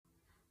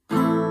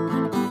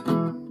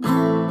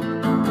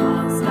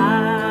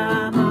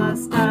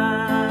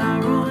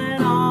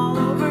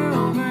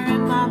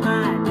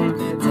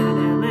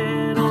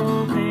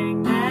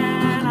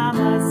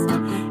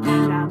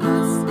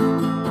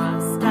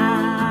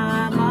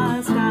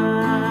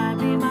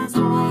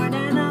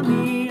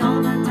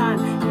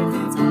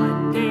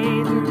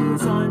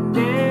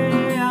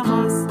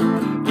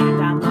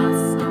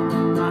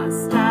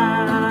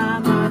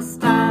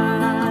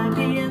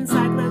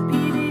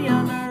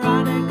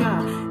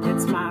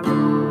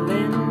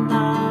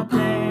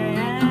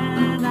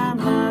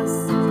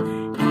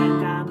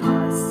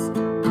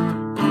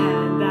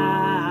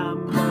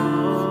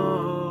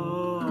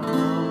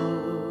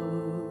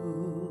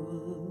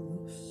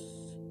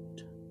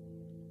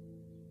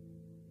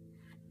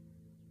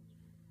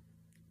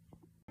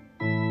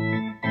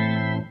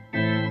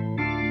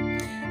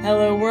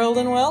Hello world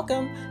and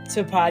welcome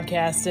to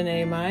Podcast in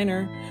A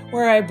Minor,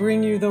 where I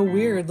bring you the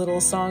weird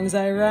little songs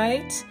I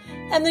write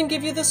and then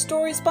give you the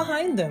stories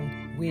behind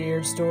them.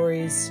 Weird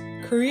stories,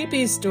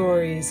 creepy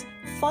stories,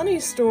 funny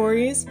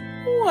stories,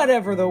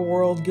 whatever the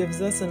world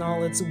gives us in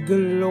all its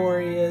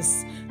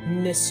glorious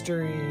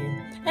mystery.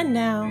 And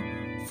now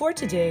for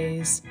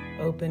today's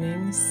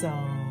opening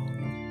song.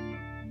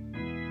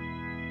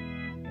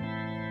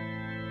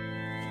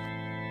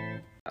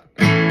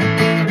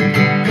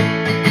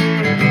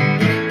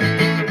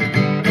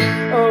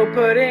 Oh,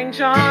 pudding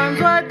charms,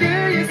 what do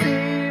you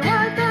see?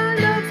 What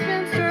kind of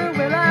spinster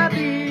will I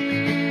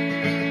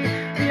be?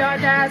 The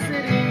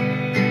audacity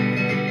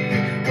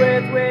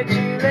with which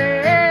you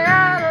lay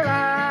out a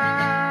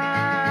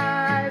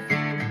life.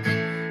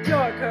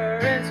 Your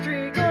currents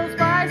treacle,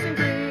 spice and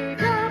grief.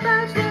 Your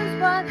bachelor's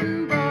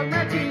button broke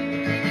my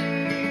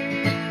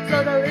teeth.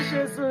 So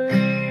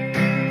deliciously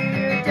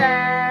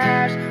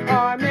dash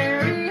our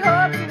merry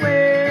hopes away.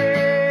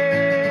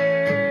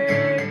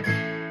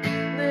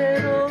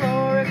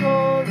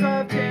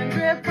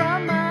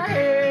 From my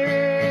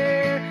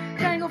hair,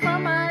 tangle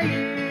from my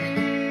ears.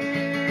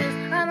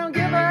 I don't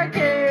give a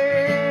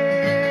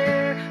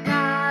care,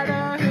 not a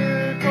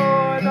hoot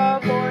for the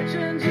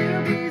fortunes you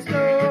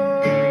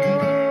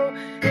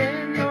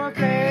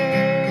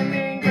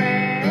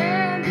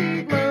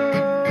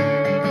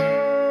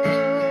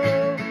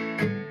bestow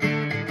in your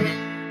flaming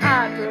brandy glow. I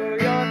throw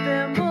your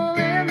thimble in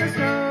the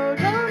snow. Don't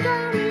tell me I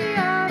don't want to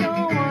know.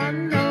 Your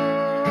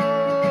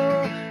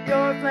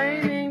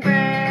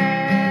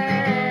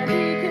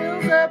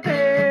flaming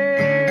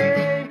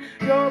pain,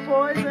 your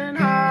poison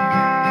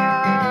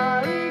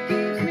holly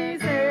keeps me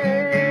safe.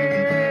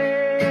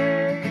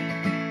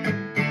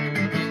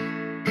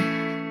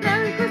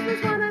 Merry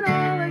Christmas one and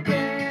all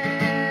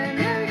again.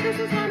 Merry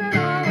Christmas one and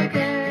all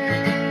again.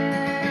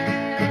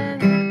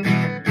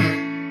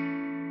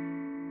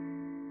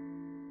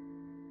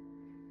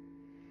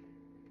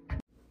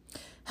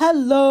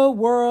 Hello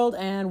world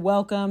and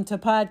welcome to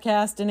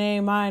Podcast in A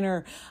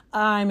Minor.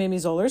 I'm Amy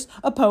Zollers,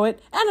 a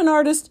poet and an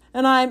artist,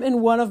 and I'm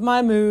in one of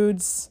my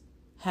moods.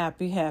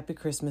 Happy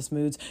Christmas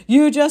moods.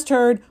 You just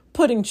heard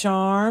Pudding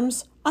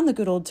Charms on the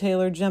good old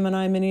Taylor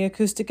Gemini mini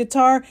acoustic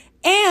guitar,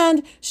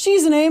 and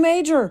She's an A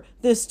Major,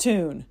 this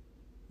tune.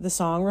 The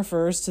song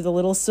refers to the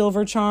little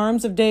silver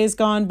charms of days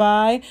gone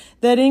by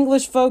that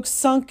English folks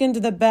sunk into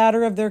the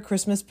batter of their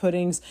Christmas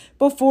puddings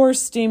before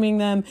steaming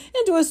them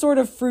into a sort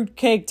of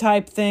fruitcake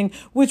type thing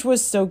which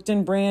was soaked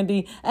in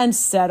brandy and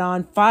set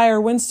on fire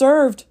when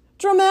served.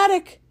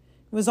 Dramatic.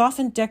 It was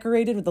often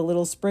decorated with a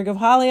little sprig of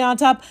holly on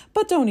top,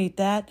 but don't eat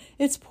that.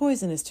 It's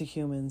poisonous to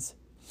humans.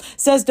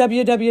 Says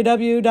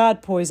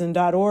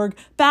www.poison.org,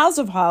 boughs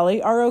of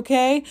holly are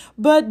okay,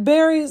 but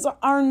berries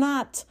are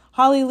not.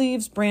 Holly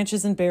leaves,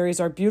 branches, and berries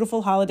are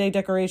beautiful holiday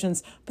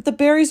decorations, but the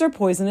berries are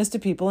poisonous to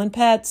people and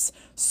pets.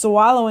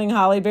 Swallowing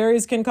holly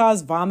berries can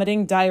cause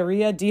vomiting,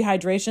 diarrhea,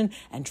 dehydration,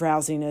 and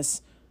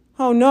drowsiness.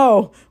 Oh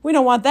no, we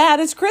don't want that.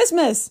 It's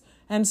Christmas.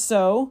 And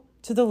so,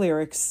 to the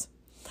lyrics.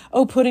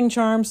 Oh, pudding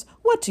charms,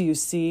 what do you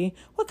see?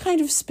 What kind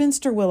of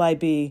spinster will I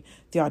be?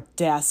 The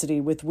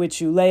audacity with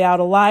which you lay out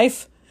a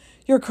life.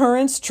 Your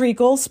currants,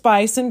 treacle,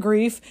 spice, and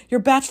grief. Your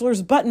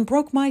bachelor's button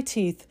broke my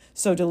teeth.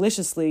 So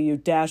deliciously you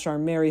dash our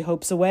merry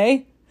hopes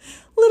away.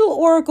 Little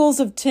oracles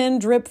of tin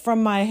drip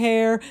from my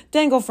hair,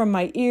 dangle from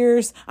my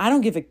ears. I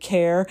don't give a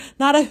care,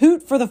 not a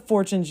hoot for the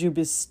fortunes you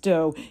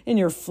bestow in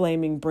your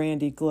flaming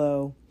brandy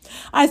glow.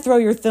 I throw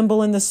your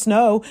thimble in the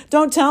snow.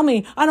 Don't tell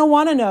me, I don't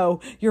want to know.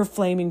 Your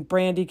flaming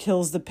brandy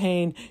kills the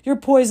pain. Your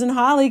poison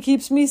holly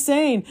keeps me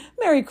sane.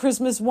 Merry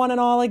Christmas one and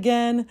all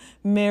again.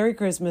 Merry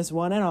Christmas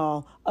one and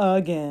all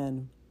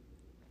again.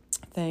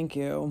 Thank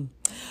you.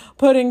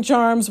 Pudding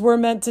charms were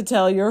meant to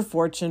tell your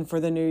fortune for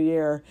the new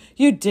year.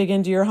 You dig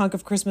into your hunk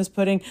of Christmas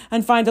pudding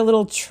and find a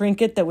little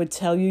trinket that would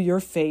tell you your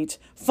fate.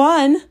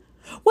 Fun?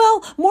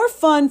 Well, more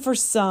fun for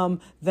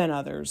some than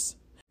others.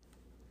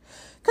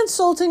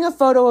 Consulting a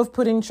photo of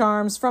pudding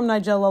charms from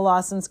Nigella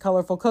Lawson's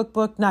colorful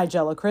cookbook,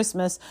 Nigella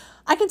Christmas,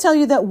 I can tell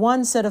you that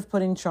one set of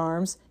pudding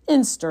charms,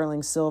 in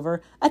sterling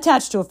silver,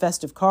 attached to a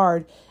festive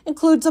card,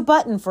 includes a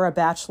button for a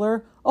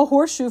bachelor, a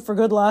horseshoe for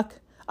good luck,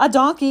 a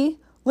donkey,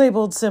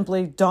 labeled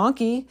simply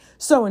donkey,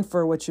 so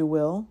infer what you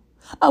will,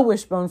 a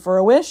wishbone for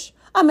a wish,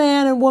 a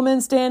man and woman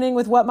standing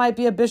with what might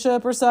be a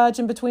bishop or such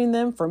in between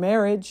them for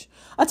marriage,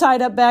 a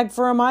tied-up bag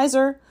for a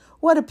miser,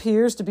 what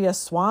appears to be a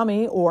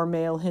swami or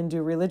male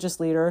Hindu religious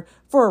leader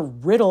for a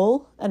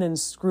riddle, an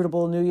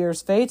inscrutable New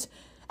Year's fate,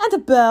 and a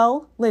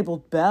bell,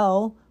 labeled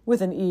bell,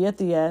 with an E at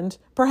the end,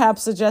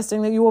 perhaps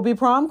suggesting that you will be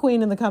prom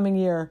queen in the coming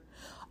year.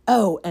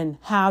 Oh, and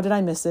how did I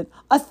miss it?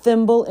 A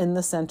thimble in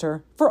the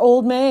center for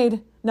old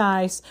maid.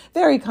 Nice,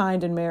 very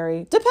kind and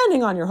merry,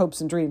 depending on your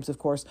hopes and dreams, of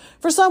course.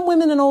 For some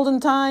women in olden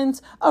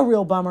times, a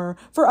real bummer.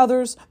 For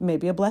others,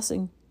 maybe a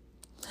blessing.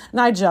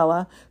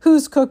 Nigella,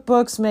 whose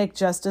cookbooks make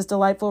just as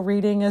delightful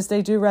reading as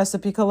they do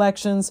recipe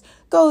collections,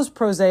 goes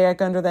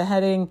prosaic under the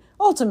heading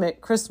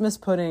Ultimate Christmas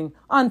Pudding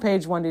on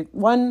page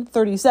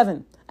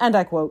 137, and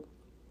I quote,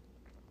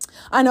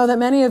 I know that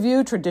many of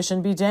you,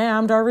 tradition be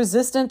damned, are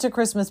resistant to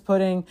Christmas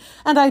pudding,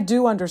 and I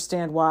do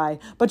understand why,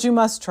 but you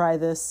must try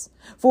this.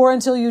 For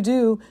until you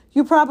do,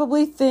 you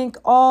probably think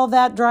all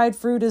that dried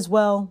fruit is,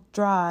 well,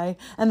 dry,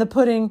 and the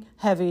pudding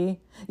heavy.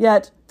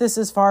 Yet this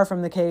is far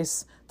from the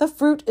case. The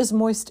fruit is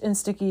moist and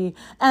sticky,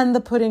 and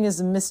the pudding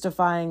is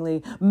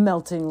mystifyingly,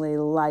 meltingly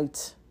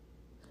light.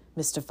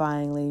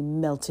 Mystifyingly,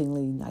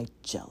 meltingly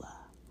Nigella.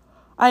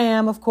 I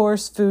am, of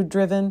course,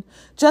 food-driven.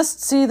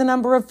 Just see the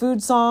number of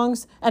food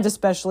songs, and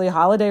especially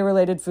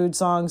holiday-related food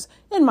songs,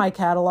 in my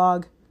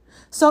catalog.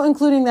 So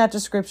including that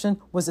description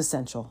was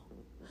essential.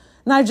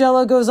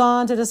 Nigella goes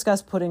on to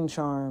discuss pudding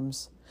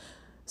charms.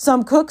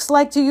 Some cooks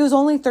like to use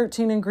only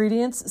 13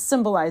 ingredients,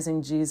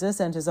 symbolizing Jesus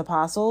and his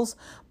apostles,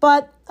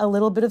 but a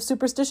little bit of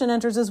superstition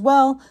enters as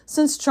well,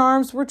 since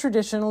charms were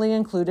traditionally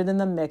included in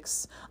the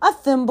mix. A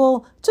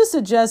thimble to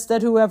suggest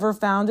that whoever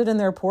found it in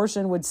their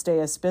portion would stay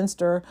a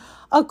spinster,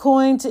 a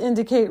coin to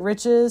indicate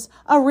riches,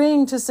 a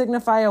ring to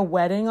signify a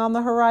wedding on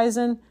the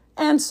horizon,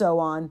 and so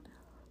on.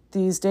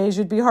 These days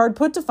you'd be hard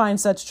put to find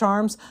such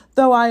charms,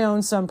 though I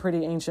own some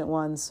pretty ancient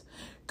ones.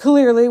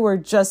 Clearly, we're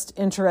just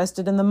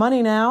interested in the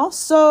money now,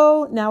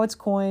 so now it's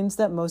coins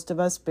that most of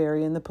us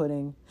bury in the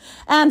pudding.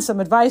 And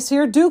some advice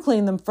here, do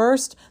clean them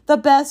first. The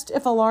best,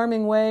 if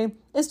alarming way,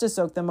 is to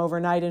soak them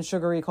overnight in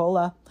sugary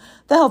cola.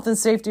 The health and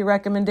safety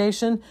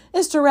recommendation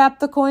is to wrap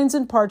the coins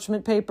in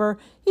parchment paper,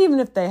 even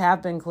if they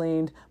have been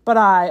cleaned, but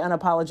I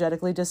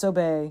unapologetically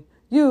disobey.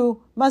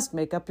 You must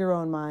make up your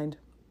own mind.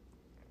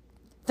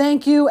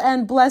 Thank you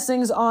and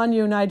blessings on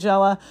you,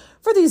 Nigella,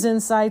 for these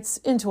insights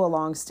into a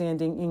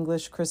long-standing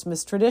English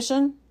Christmas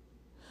tradition.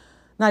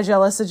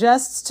 Nigella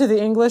suggests, to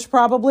the English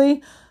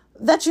probably,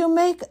 that you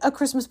make a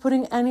Christmas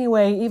pudding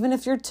anyway, even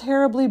if you're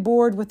terribly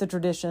bored with the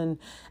tradition.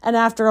 And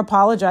after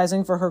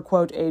apologizing for her,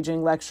 quote,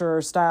 aging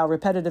lecturer-style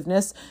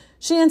repetitiveness,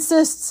 she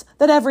insists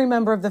that every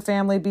member of the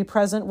family be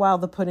present while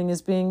the pudding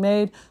is being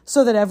made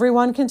so that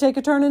everyone can take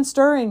a turn in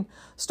stirring,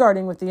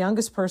 starting with the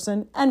youngest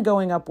person and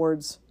going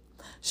upwards.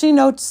 She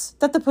notes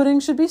that the pudding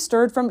should be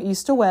stirred from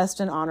east to west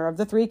in honor of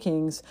the three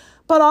kings,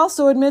 but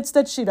also admits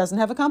that she doesn't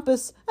have a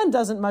compass and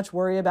doesn't much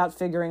worry about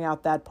figuring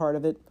out that part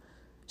of it.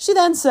 She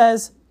then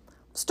says,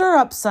 "Stir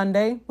up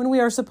Sunday, when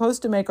we are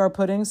supposed to make our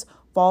puddings,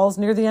 falls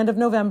near the end of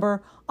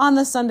November, on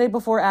the Sunday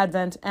before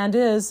Advent, and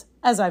is,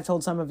 as I've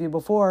told some of you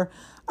before,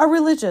 a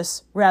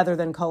religious rather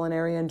than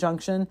culinary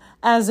injunction,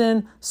 as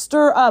in,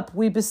 stir up,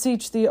 we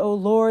beseech thee, O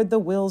Lord, the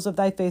wills of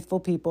thy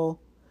faithful people."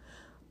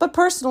 But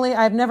personally,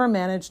 I've never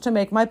managed to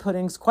make my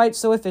puddings quite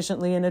so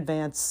efficiently in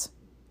advance.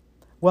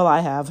 Well, I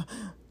have.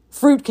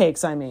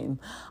 Fruitcakes, I mean.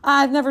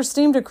 I've never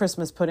steamed a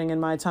Christmas pudding in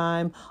my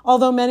time,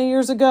 although many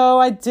years ago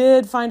I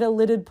did find a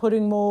lidded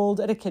pudding mold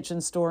at a kitchen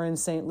store in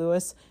St.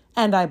 Louis,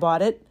 and I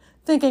bought it,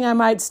 thinking I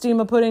might steam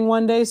a pudding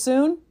one day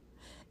soon.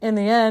 In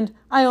the end,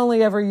 I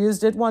only ever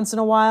used it once in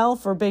a while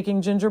for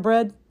baking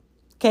gingerbread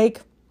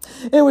cake.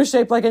 It was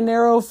shaped like a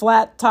narrow,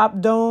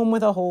 flat-top dome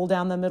with a hole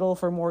down the middle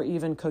for more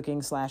even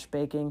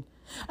cooking/baking.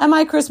 And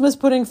my Christmas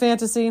pudding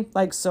fantasy,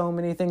 like so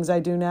many things I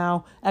do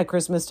now at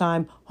Christmas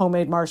time,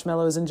 homemade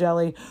marshmallows and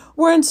jelly,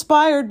 were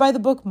inspired by the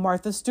book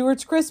Martha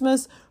Stewart's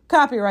Christmas,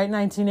 copyright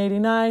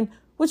 1989,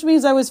 which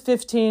means I was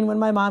 15 when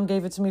my mom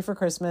gave it to me for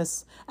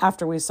Christmas,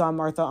 after we saw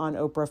Martha on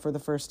Oprah for the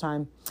first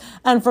time.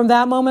 And from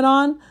that moment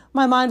on,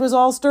 my mind was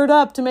all stirred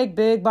up to make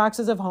big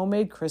boxes of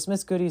homemade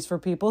Christmas goodies for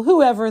people,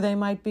 whoever they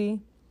might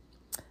be.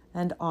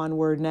 And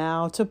onward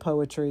now to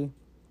poetry.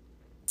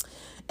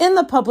 In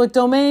the public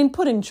domain,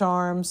 Pudding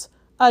Charms,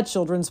 a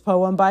children's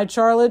poem by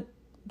Charlotte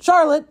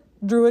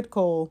Druitt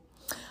Cole.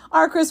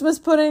 Our Christmas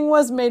pudding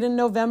was made in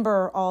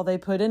November. All they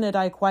put in it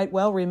I quite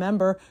well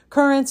remember.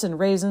 Currants and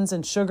raisins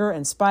and sugar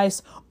and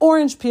spice,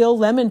 orange peel,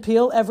 lemon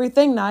peel,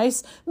 everything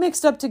nice,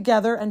 mixed up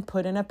together and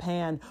put in a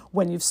pan.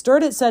 When you've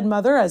stirred it, said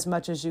Mother, as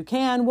much as you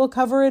can, we'll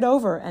cover it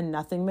over, and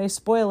nothing may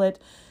spoil it.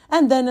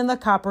 And then in the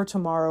copper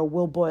tomorrow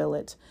we'll boil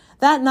it.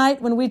 That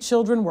night, when we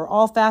children were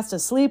all fast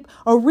asleep,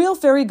 a real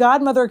fairy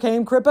godmother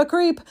came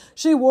crip-a-creep.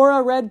 She wore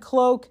a red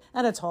cloak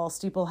and a tall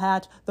steeple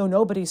hat, though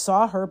nobody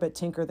saw her but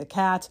Tinker the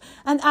cat.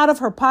 And out of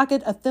her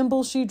pocket a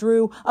thimble she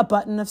drew, a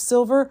button of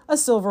silver, a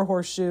silver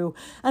horseshoe.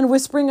 And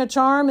whispering a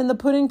charm in the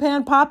pudding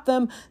pan popped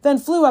them, then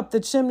flew up the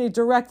chimney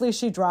directly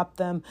she dropped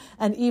them.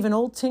 And even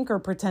old Tinker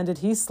pretended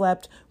he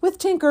slept. With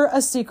Tinker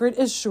a secret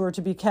is sure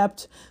to be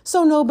kept.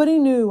 So nobody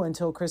knew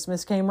until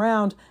Christmas came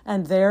round,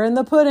 and there in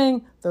the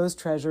pudding those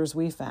treasures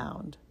we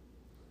found.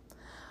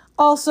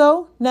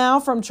 Also, now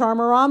from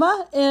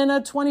Charmerama, in a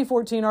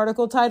 2014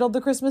 article titled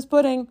The Christmas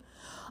Pudding.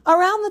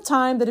 Around the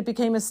time that it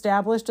became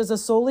established as a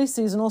solely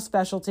seasonal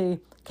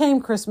specialty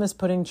came Christmas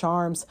pudding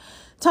charms.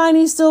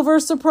 Tiny silver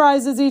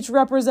surprises, each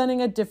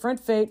representing a different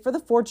fate for the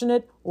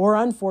fortunate or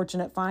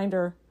unfortunate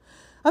finder.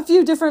 A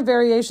few different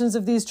variations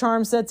of these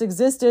charm sets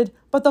existed,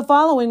 but the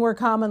following were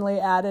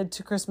commonly added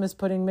to Christmas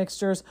pudding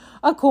mixtures: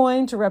 a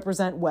coin to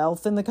represent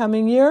wealth in the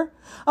coming year,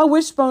 a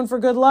wishbone for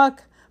good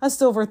luck, a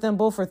silver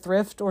thimble for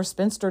thrift or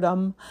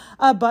spinsterdom,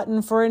 a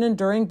button for an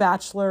enduring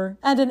bachelor,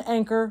 and an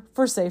anchor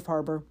for safe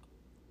harbor.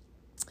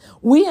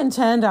 We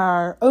intend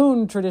our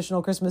own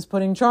traditional Christmas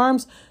pudding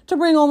charms to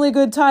bring only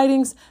good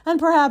tidings and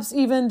perhaps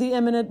even the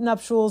imminent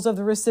nuptials of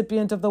the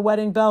recipient of the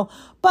wedding bell,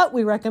 but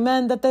we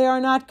recommend that they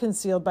are not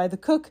concealed by the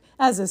cook,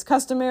 as is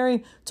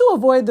customary, to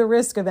avoid the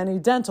risk of any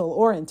dental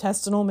or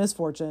intestinal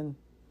misfortune.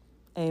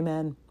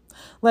 Amen.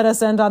 Let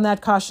us end on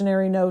that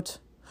cautionary note.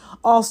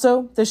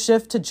 Also, the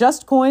shift to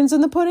just coins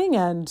in the pudding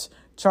and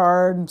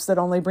charms that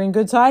only bring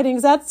good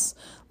tidings, that's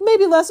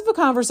maybe less of a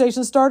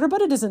conversation starter,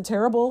 but it isn't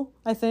terrible,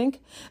 I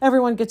think.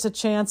 Everyone gets a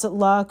chance at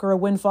luck or a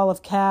windfall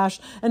of cash,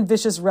 and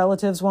vicious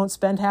relatives won't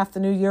spend half the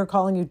new year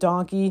calling you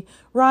donkey,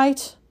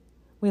 right?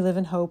 We live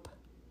in hope.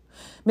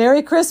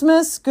 Merry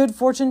Christmas, good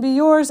fortune be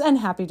yours, and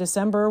happy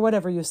December,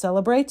 whatever you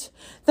celebrate.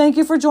 Thank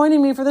you for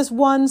joining me for this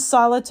one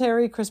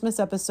solitary Christmas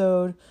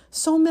episode.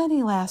 So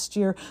many last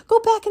year. Go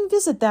back and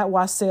visit that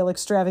wassail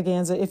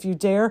extravaganza if you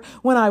dare,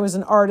 when I was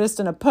an artist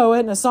and a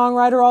poet and a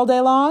songwriter all day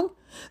long.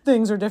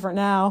 Things are different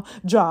now.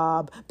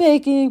 Job,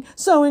 baking,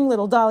 sewing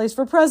little dollies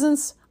for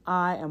presents.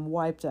 I am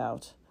wiped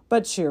out,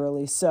 but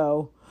cheerily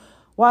so.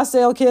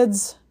 Wassail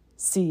kids,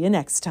 see you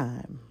next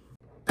time.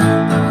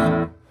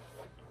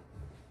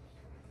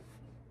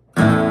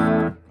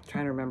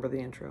 Trying to remember the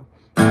intro.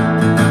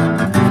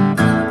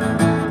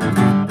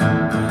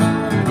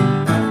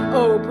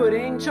 Oh,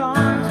 pudding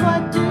charms,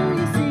 what do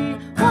you see?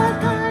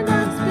 What kind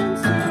of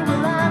spinster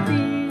will I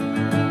be?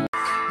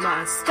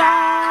 Must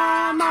I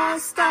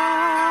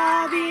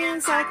be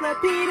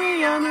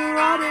Encyclopedia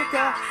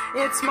Neurotica?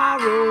 It's my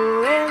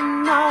rule in